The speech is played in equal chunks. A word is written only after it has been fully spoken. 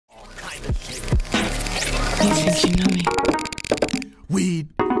You think you know me? Weed,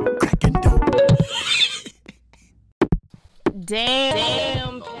 cracking dope.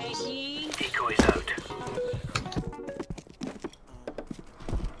 Damn, Peggy. Decoys out.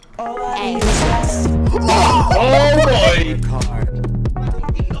 Hey. Oh boy!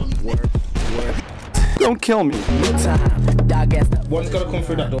 Don't kill me. One's gotta come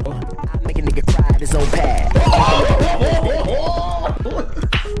through that door. Make a nigga cry at his own pad.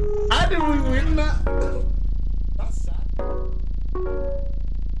 How did we win that? That's sad.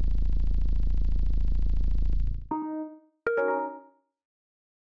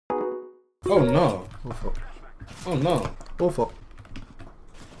 Oh no. Oh fuck. Oh no. Oh fuck.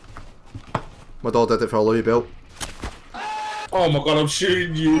 My dog did it for a Louis belt. Oh my god, I'm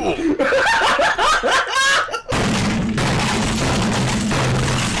shooting you.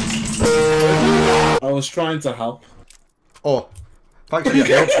 I was trying to help. Oh, thanks for your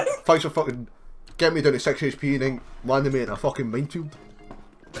help. Thanks for fucking getting me down to 6 HP and then landing me in a fucking minefield.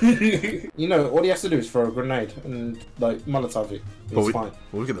 You know, all he has to do is throw a grenade and like Molotov it. It's fine.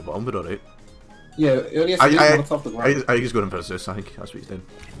 We'll get the bomb, but alright. Yeah, all he has to do is Molotov the ground. I think he's going in for Zeus, I think that's what he's doing.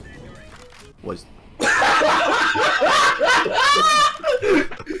 Was.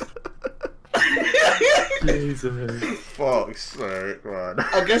 Jesus. Fuck's sake, man.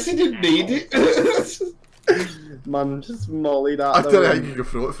 I guess he didn't need it. Man, just molly that. I don't know how you can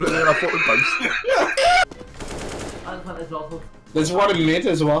throw it through there, I fucking bounced. There's one in mid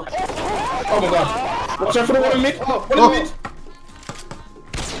as well. Oh my god. Watch out for the one in mid. One in mid.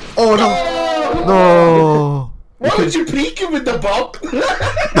 Oh no! No! Why would you peek him with the bomb?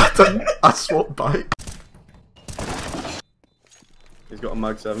 I swapped back. He's got a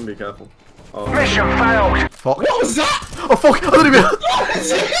mag 7, be careful. Oh. Mission failed. Fuck. What was that? Oh fuck! I didn't even.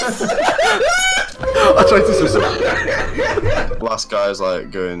 I tried to switch it. Last guy's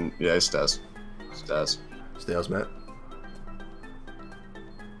like going, yeah, stairs. Stairs. Stairs, mate.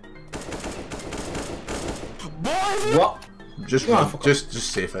 What? Just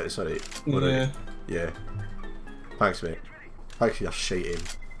safe it, sorry. Yeah. Yeah. Thanks, mate. Thanks for your shiting.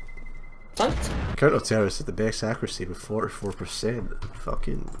 Thanks. Counter-terrorist had the best accuracy with 44%.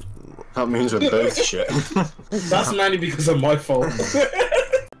 Fucking. That means we're both shit. That's mainly because of my fault.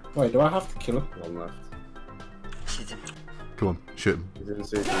 Wait, do I have to kill him? One left. Come on, shoot him. He didn't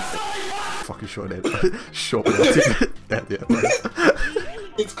see it. Fucking shot him. Shot him. Yeah.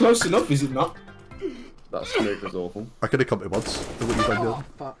 It's close enough, is it not? That smoke was awful. I could have come to once. Look what you've done there.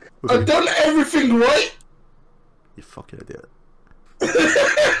 Fuck. I've done everything right! You fucking idiot.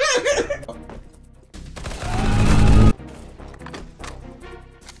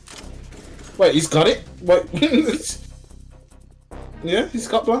 Wait, he's got it? Wait. Yeah, he's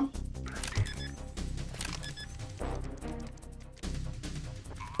got one.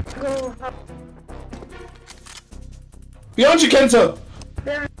 Behind you, Kento!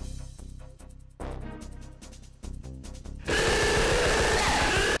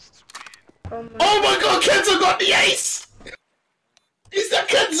 Oh my god, Kento got the ace! Is that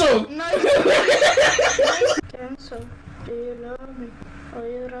Kento? No. Kento, do you love me? Are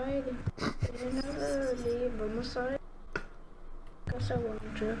you riding? Do you never leave by my side? Cause I want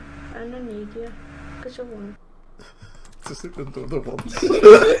you, and I need you, cause I want you. Just even though the ones.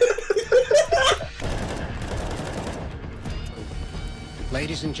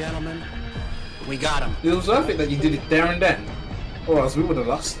 Ladies and gentlemen, we got him. It was worth it that you did it there and then, or else we would have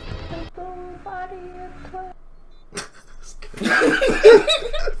lost.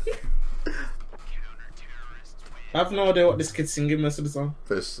 I have no idea what this kid's singing most of the time.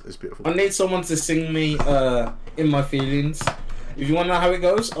 This is beautiful. I need someone to sing me In My Feelings. If you want to know how it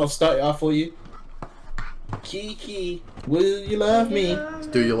goes, I'll start it off for you. Kiki, will you love me?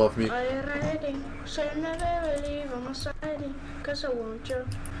 Do you love me? Are you riding? So you never leave on my side, cause I want you.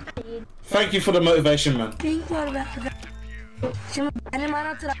 Thank you for the motivation, man.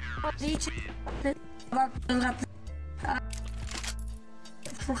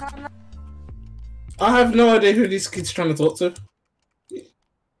 I have no idea who this kid's trying to talk to.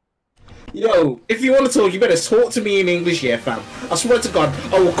 Yo, if you want to talk, you better talk to me in English, yeah, fam. I swear to God,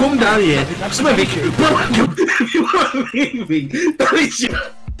 I will come down here, swear me, if you want to leave me, that is you.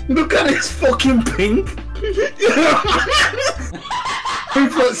 Look at this fucking pink.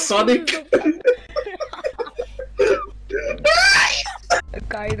 We've got Sonic.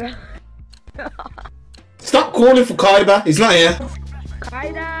 Kaida. Stop calling for Kaiba, he's not here.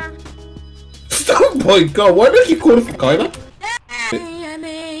 Kaida. Stop, boy, God, why do you keep calling for Kaiba?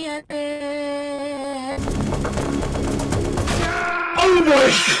 Oh boy!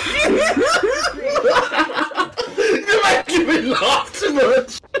 You're making me laugh too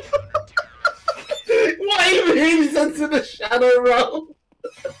much! Why he moves into the shadow realm.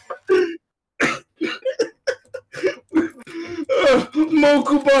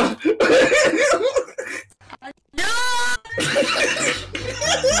 Mokuba.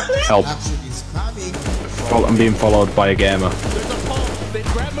 Help. Oh, I'm being followed by a gamer.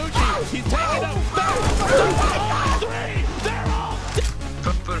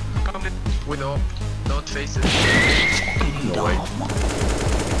 With up, don't face it. No way.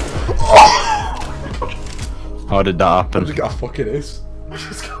 How did that I happen? just got a fucking ace.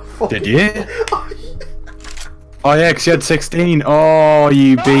 Did you? Oh yeah, 'cause you had 16. Oh,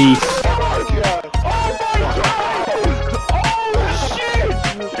 you beast.